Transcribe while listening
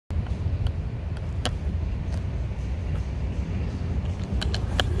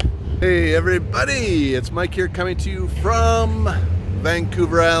Hey everybody, it's Mike here coming to you from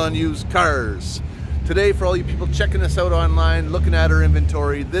Vancouver Island Used Cars. Today, for all you people checking us out online, looking at our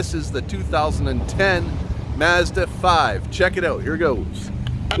inventory, this is the 2010 Mazda 5. Check it out, here goes.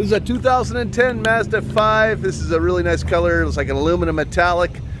 This is a 2010 Mazda 5. This is a really nice color. It's like an aluminum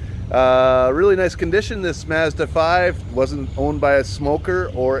metallic. Really nice condition, this Mazda 5. Wasn't owned by a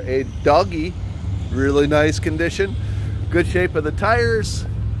smoker or a doggy. Really nice condition. Good shape of the tires.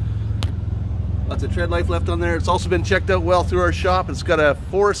 Lots of tread life left on there. It's also been checked out well through our shop. It's got a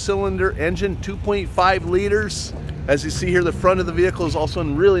 4-cylinder engine, 2.5 liters. As you see here, the front of the vehicle is also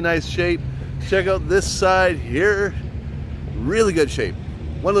in really nice shape. Check out this side here. Really good shape.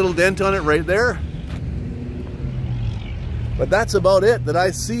 One little dent on it right there. But that's about it that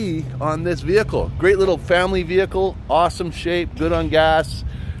I see on this vehicle. Great little family vehicle, awesome shape, good on gas,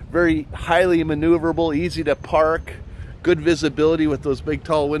 very highly maneuverable, easy to park. Good visibility with those big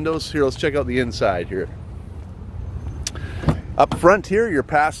tall windows. Here, let's check out the inside here. Up front here, your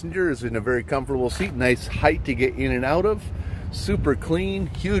passenger is in a very comfortable seat. Nice height to get in and out of. Super clean,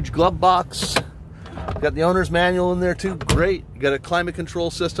 huge glove box. Got the owner's manual in there too, great. You got a climate control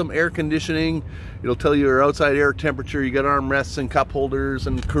system, air conditioning. It'll tell you your outside air temperature. You got armrests and cup holders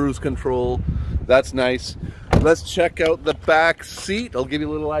and cruise control. That's nice. Let's check out the back seat. I'll give you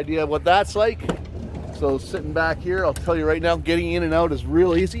a little idea of what that's like. So sitting back here, I'll tell you right now, getting in and out is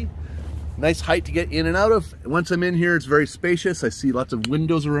real easy. Nice height to get in and out of. Once I'm in here, it's very spacious. I see lots of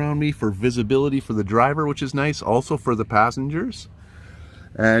windows around me for visibility for the driver, which is nice. Also for the passengers.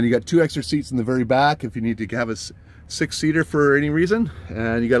 And you got 2 extra seats in the very back if you need to have a 6-seater for any reason.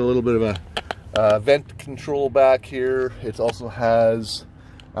 And you got a little bit of a vent control back here. It also has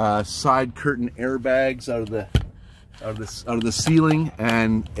side curtain airbags out of the ceiling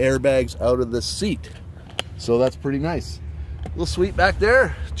and airbags out of the seat. So that's pretty nice. A little suite back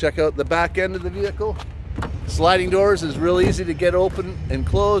there. Check out the back end of the vehicle. Sliding doors is real easy to get open and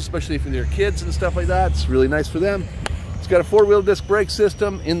close, especially for your kids and stuff like that. It's really nice for them. It's got a 4-wheel disc brake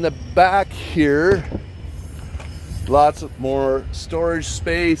system in the back here. Lots of more storage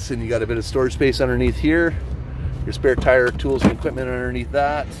space, and you got a bit of storage space underneath here. Your spare tire, tools, and equipment underneath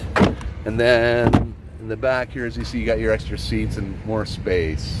that. And then in the back here, as you see, you got your extra seats and more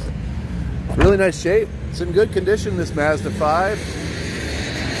space. Really nice shape. It's in good condition, this Mazda 5.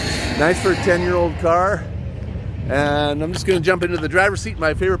 Nice for a 10-year-old car. And I'm just going to jump into the driver's seat,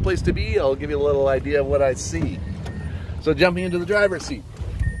 my favorite place to be. I'll give you a little idea of what I see. So jumping into the driver's seat.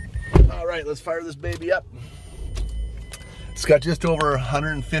 All right, let's fire this baby up. It's got just over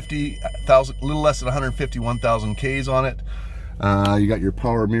 150,000, a little less than 151,000 Ks on it. You got your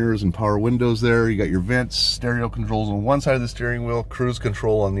power mirrors and power windows there. You got your vents, stereo controls on one side of the steering wheel, cruise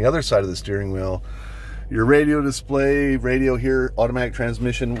control on the other side of the steering wheel. Your radio display, radio here, automatic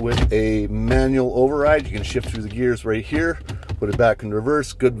transmission with a manual override. You can shift through the gears right here, put it back in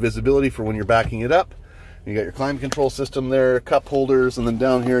reverse. Good visibility for when you're backing it up. You got your climate control system there, cup holders, and then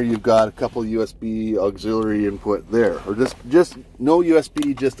down here you've got a couple USB auxiliary input there. Or just no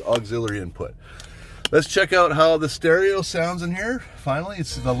USB, just auxiliary input. Let's check out how the stereo sounds in here. Finally,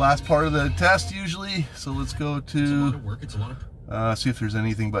 it's the last part of the test usually. So let's go to it's a lot of work. It's a lot of... see if there's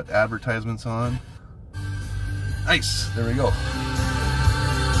anything but advertisements on. Nice, there we go.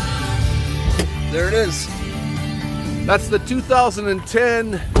 There it is. That's the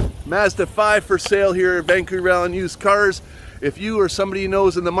 2010 Mazda 5 for sale here at Vancouver Island Used Cars. If you or somebody you know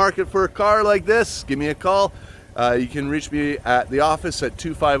is in the market for a car like this, give me a call. You can reach me at the office at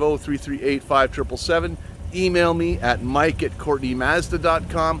 250-338-5777. Email me at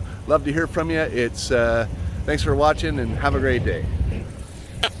mike@courtneymazda.com. Love to hear from you. Thanks for watching and have a great day.